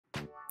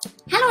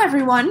Hello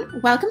everyone,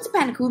 welcome to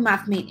Pinnacle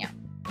Math Mania.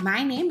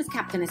 My name is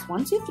Captainess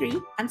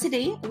 123 and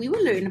today we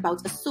will learn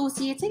about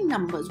associating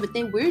numbers with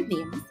their word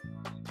names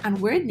and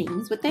word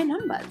names with their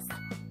numbers.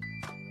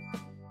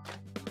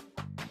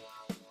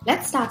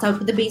 Let's start out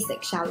with the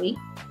basics, shall we?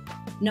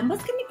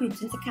 Numbers can be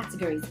grouped into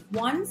categories of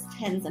ones,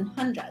 tens and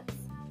hundreds.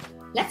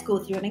 Let's go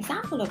through an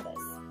example of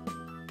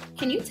this.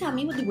 Can you tell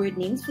me what the word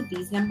names for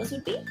these numbers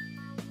would be?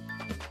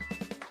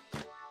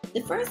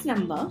 The first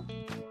number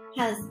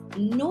has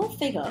no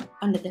figure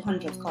under the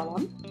hundreds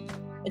column,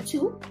 a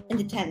 2 in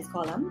the tens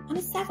column, and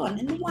a 7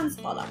 in the ones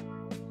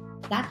column.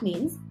 That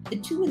means the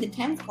 2 in the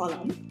tens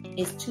column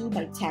is 2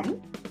 by 10,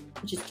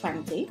 which is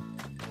 20,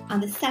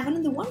 and the 7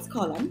 in the ones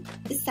column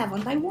is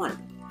 7 by 1,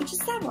 which is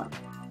 7.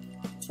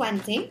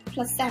 20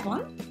 plus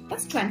 7,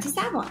 that's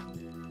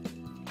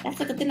 27. Let's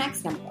look at the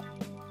next number.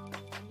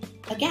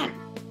 Again,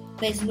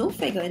 there's no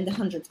figure in the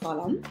hundreds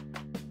column,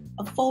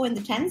 a 4 in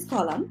the tens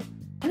column,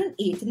 and an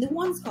 8 in the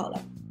ones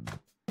column.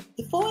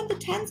 The 4 in the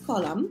tens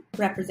column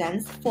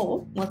represents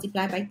 4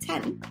 multiplied by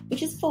 10,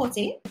 which is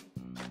 40,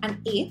 and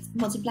 8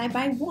 multiplied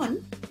by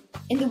 1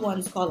 in the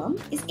ones column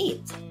is 8.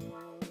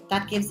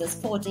 That gives us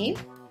 40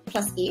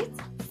 plus 8,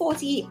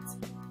 48.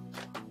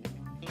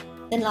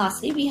 Then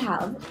lastly, we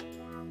have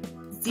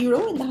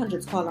 0 in the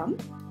hundreds column,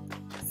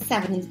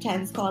 7 in the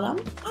tens column,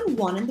 and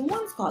 1 in the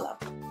ones column.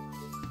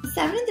 The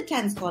 7 in the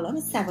tens column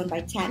is 7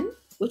 by 10,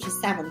 which is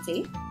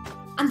 70,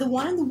 and the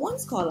 1 in the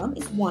ones column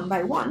is 1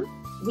 by 1,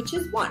 which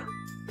is 1.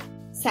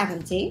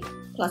 70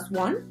 plus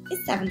 1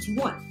 is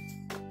 71.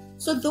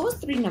 So those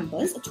three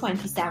numbers are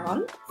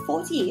 27,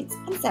 48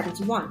 and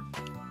 71.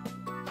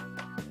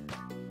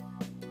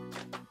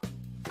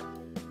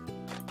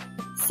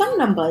 Some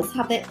numbers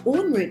have their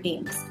own word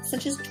names,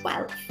 such as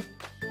 12,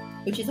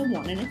 which is a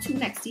 1 and a 2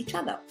 next to each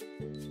other.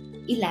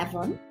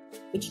 11,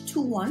 which are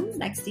 2 ones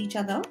next to each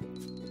other.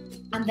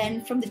 And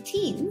then from the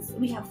teens,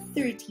 we have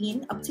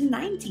 13 up to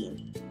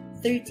 19.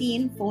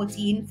 13,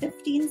 14,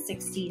 15,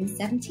 16,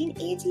 17,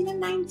 18 and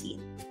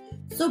 19.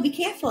 So be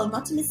careful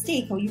not to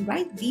mistake how you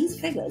write these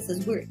figures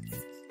as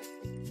words.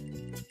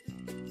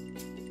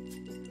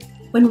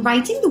 When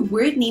writing the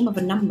word name of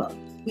a number,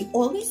 we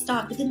always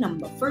start with the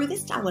number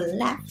furthest to our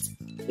left,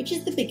 which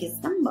is the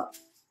biggest number.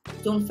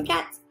 Don't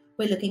forget,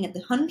 we're looking at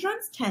the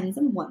hundreds, tens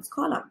and ones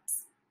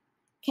columns.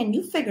 Can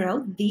you figure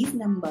out these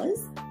numbers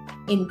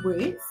in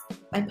words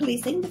by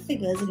placing the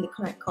figures in the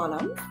correct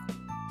columns?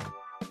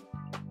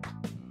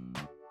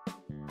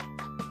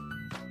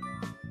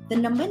 The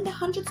number in the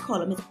hundreds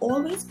column is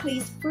always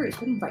placed first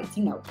when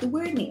writing out the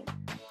word name.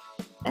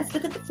 Let's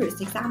look at the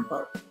first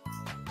example.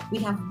 We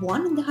have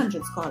 1 in the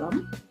hundreds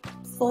column,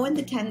 4 in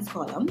the tens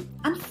column,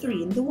 and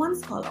 3 in the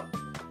ones column.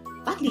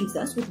 That leaves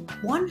us with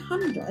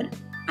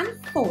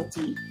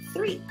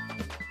 143.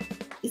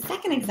 The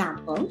second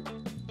example,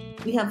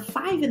 we have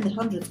 5 in the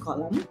hundreds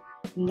column,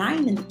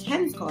 9 in the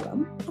tens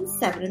column, and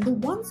 7 in the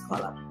ones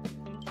column.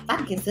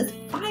 That gives us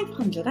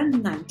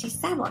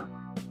 597.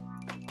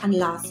 And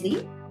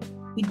lastly,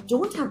 we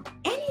don't have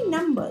any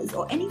numbers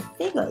or any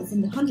figures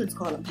in the hundreds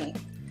column here,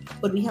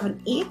 but we have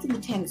an 8 in the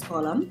tens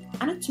column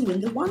and a 2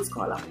 in the ones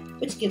column,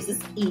 which gives us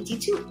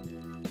 82.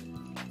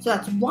 So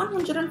that's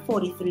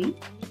 143,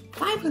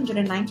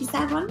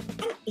 597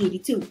 and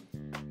 82.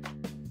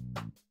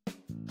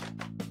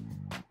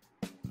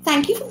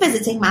 Thank you for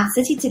visiting Math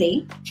City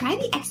today. Try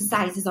the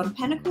exercises on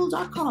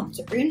pinnacle.com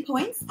to earn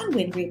points and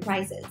win great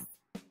prizes.